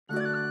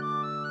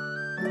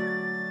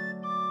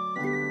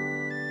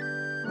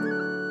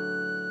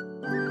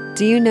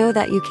Do you know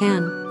that you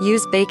can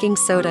use baking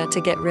soda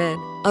to get rid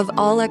of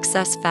all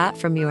excess fat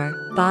from your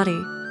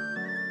body?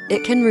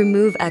 It can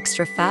remove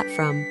extra fat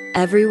from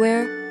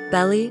everywhere: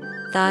 belly,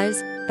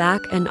 thighs,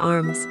 back, and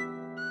arms.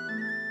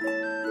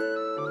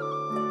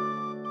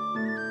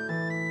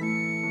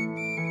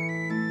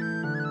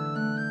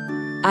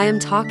 I am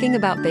talking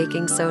about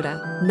baking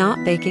soda,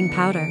 not baking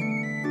powder.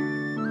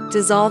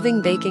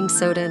 Dissolving baking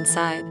soda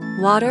inside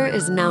water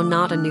is now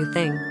not a new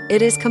thing.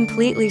 It is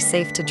completely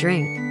safe to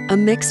drink. A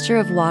mixture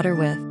of water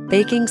with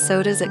baking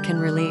sodas, it can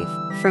relieve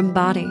from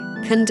body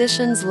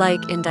conditions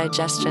like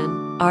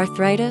indigestion,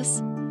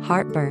 arthritis,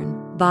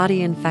 heartburn,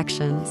 body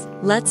infections.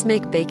 Let's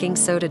make baking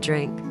soda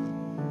drink.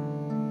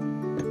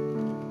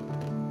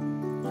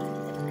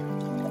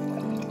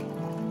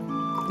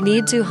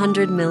 Need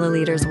 200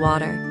 milliliters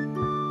water.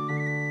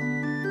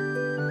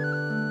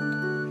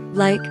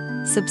 Like,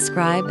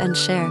 subscribe, and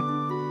share.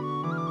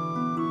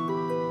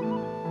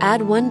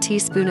 Add 1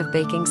 teaspoon of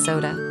baking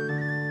soda.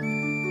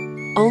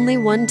 Only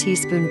 1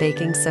 teaspoon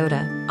baking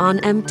soda. On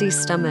empty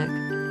stomach.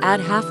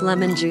 Add half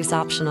lemon juice,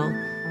 optional.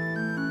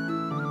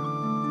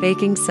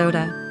 Baking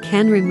soda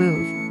can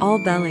remove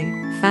all belly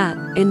fat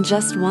in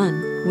just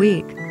 1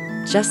 week,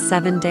 just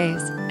 7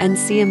 days, and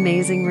see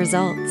amazing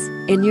results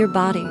in your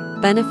body.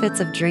 Benefits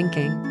of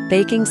drinking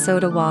baking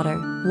soda water: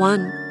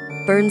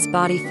 1. Burns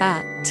body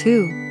fat.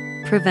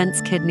 2.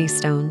 Prevents kidney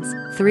stones.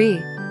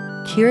 3.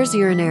 Cures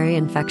urinary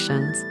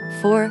infections.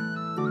 4.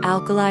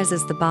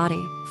 Alkalizes the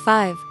body.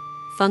 5.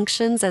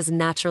 Functions as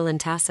natural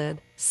antacid.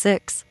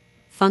 6.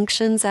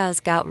 Functions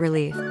as gout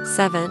relief.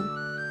 7.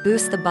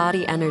 Boosts the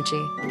body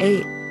energy.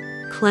 8.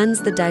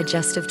 Cleanse the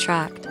digestive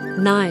tract.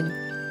 9.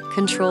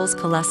 Controls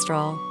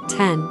cholesterol.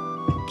 10.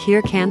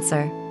 Cure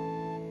cancer.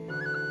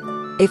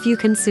 If you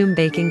consume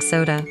baking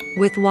soda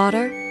with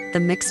water, the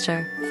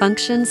mixture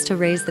functions to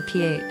raise the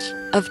pH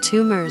of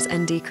tumors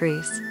and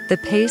decrease the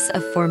pace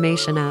of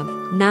formation of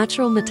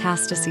natural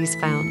metastases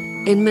found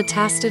in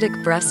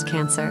metastatic breast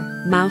cancer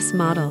mouse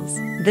models.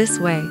 This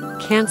way,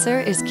 cancer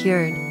is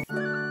cured.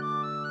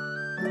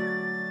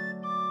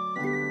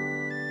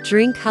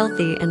 Drink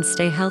healthy and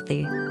stay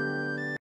healthy.